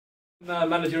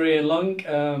Manager Ian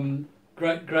Long,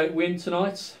 great win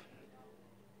tonight.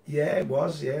 Yeah, it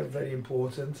was. Yeah, very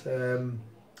important.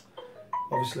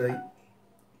 Obviously,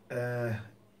 it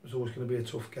was always going to be a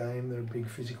tough game. They're a big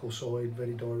physical side,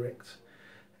 very direct,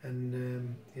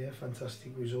 and yeah,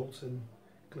 fantastic result and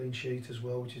clean sheet as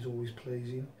well, which is always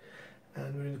pleasing.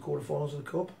 And we're in the quarterfinals of the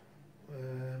cup.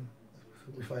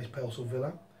 We faced Pelsall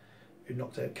Villa, who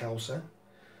knocked out Calcer.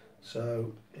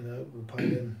 So we'll pay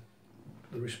them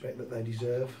the respect that they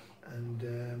deserve, and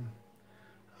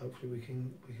hopefully we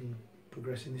can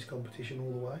progress in this competition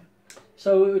all the way.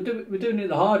 So we're doing it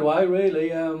the hard way, really.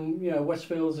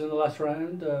 Westfield's in the last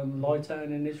round, Lye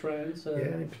Town in this round. So. Yeah,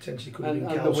 and it potentially could have been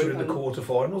Calcer in the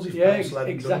quarterfinals if Pelsall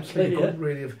hadn't done it. So we couldn't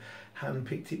really have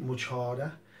handpicked it much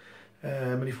harder.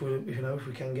 And if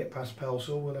we can get past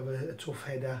Pelsall, we'll have a tough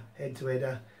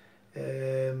head-to-header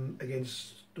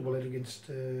against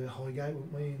Highgate,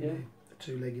 won't we? Yeah. A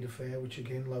two-legged affair, which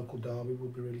again, local derby,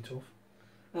 would be really tough.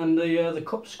 And the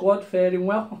cup squad faring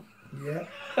well. Yeah,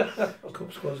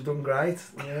 cup squad's done great.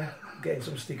 Yeah, getting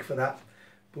some stick for that,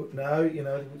 but no,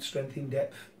 strength in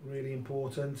depth really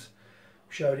important.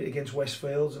 Showed it against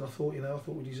Westfields, and I thought we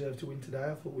deserved to win today.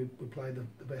 I thought we played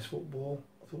the best football.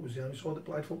 I thought it was the only side that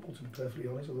played football, to be perfectly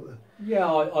honest. I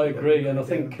agree, and I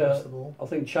think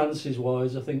chances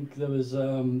wise, I think there was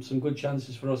some good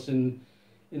chances for us in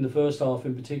the first half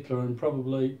in particular, and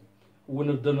probably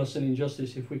wouldn't have done us an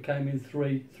injustice if we came in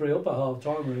 3 up at half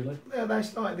time, really. Yeah, they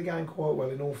started the game quite well,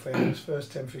 in all fairness.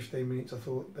 First 10-15 minutes I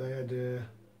thought they had a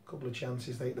couple of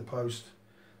chances. They hit the post,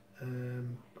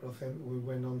 but I think we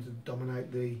went on to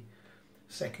dominate the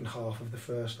second half of the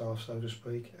first half, so to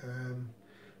speak.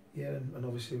 Yeah, and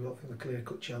obviously I think the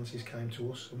clear-cut chances came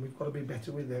to us, and we've got to be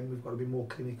better with them. We've got to be more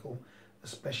clinical,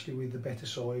 especially with the better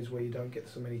sides where you don't get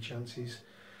so many chances.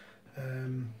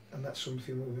 And that's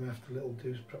something that we're going to have to do,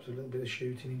 perhaps a little bit of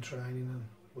shooting in training and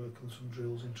work on some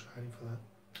drills in training for that.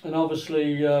 And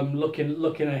obviously,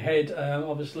 looking ahead,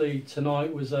 obviously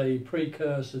tonight was a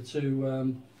precursor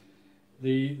to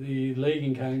the league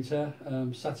encounter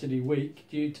Saturday week.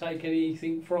 Do you take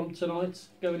anything from tonight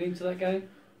going into that game?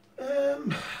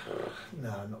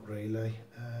 No, not really.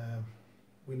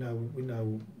 We know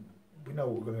what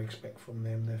we're going to expect from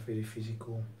them. They're very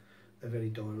physical. They're very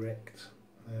direct.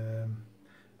 I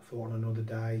thought on another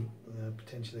day,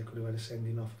 potentially they could have had a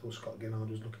sending off. I thought Scott Gennard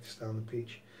was looking to stay on the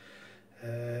pitch.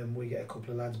 We get a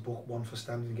couple of lads booked, one for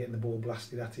standing, getting the ball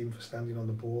blasted at him for standing on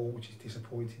the ball, which is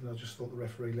disappointing. I just thought the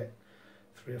referee let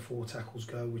 3 or 4 tackles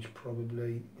go, which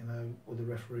probably other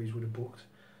referees would have booked.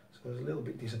 So I was a little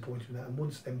bit disappointed with that. And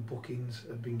once them bookings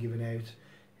have been given out,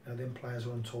 them players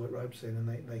are on tight ropes then, and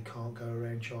they can't go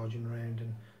around charging around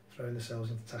and throwing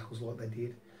themselves into tackles like they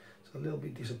did. So a little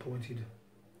bit disappointed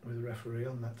with the referee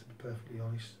on that, to be perfectly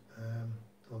honest.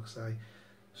 Like I say,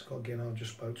 Scott Gennard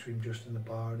just spoke to him just in the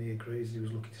bar, and he agrees he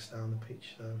was lucky to stay on the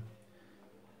pitch. So.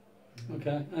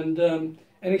 Okay, and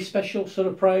any special sort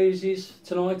of praises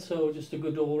tonight, or just a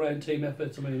good all-round team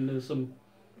effort? I mean, there's some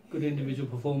good individual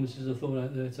performances I thought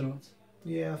out there tonight.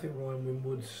 Yeah, I think Ryan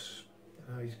Winwood's,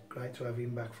 he's great to have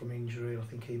him back from injury. I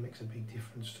think he makes a big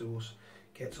difference to us.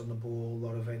 Gets on the ball, a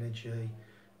lot of energy,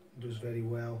 does very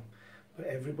well. But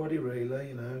everybody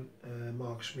really,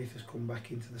 Mark Smith has come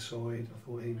back into the side. I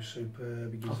thought he was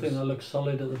superb. I think they looked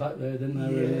solid at the back there, didn't they?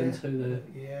 Yeah, really, too,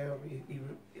 yeah.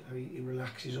 He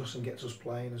relaxes us and gets us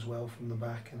playing as well from the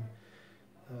back. And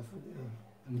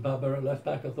Baba at left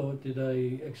back, I thought, did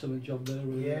a excellent job there.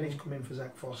 Really. Yeah, and he's come in for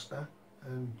Zach Foster,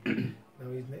 and he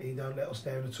don't let us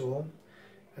down at all.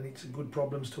 And it's good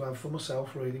problems to have for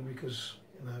myself really, because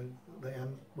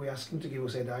we ask him to give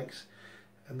us headaches,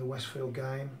 and the Westfield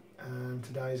game and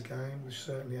today's game, they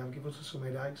certainly have given us some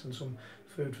headaches and some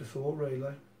food for thought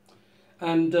really.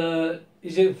 And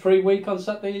is it a free week on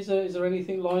Saturday? Is there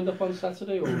anything lined up on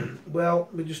Saturday? Or? Well,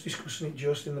 we're just discussing it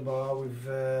just in the bar. We've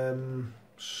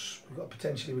got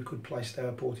potentially we could play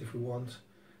Stourport if we want.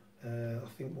 I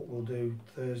think what we'll do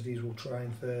Thursdays, we'll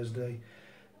train Thursday.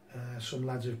 Some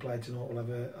lads who've played tonight will have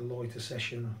a lighter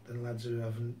session than lads who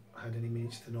haven't had any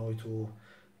minutes tonight, or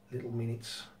little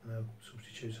minutes,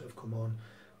 substitutes that have come on.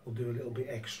 We'll do a little bit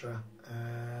extra,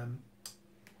 and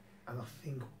I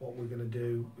think what we're going to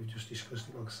do, we've just discussed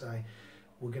it, like I say,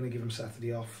 we're going to give them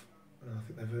Saturday off, and I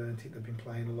think they've earned it. They've been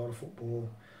playing a lot of football,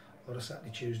 a lot of Saturday,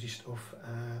 Tuesday stuff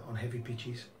on heavy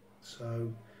pitches,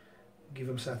 so give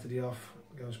them Saturday off,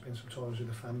 go and spend some time with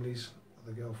the families,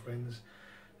 their girlfriends,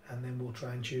 and then we'll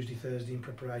train Tuesday, Thursday in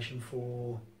preparation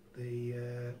for the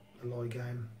Lye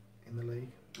game in the league.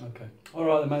 Okay. All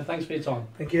right then, mate. Thanks for your time.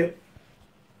 Thank you.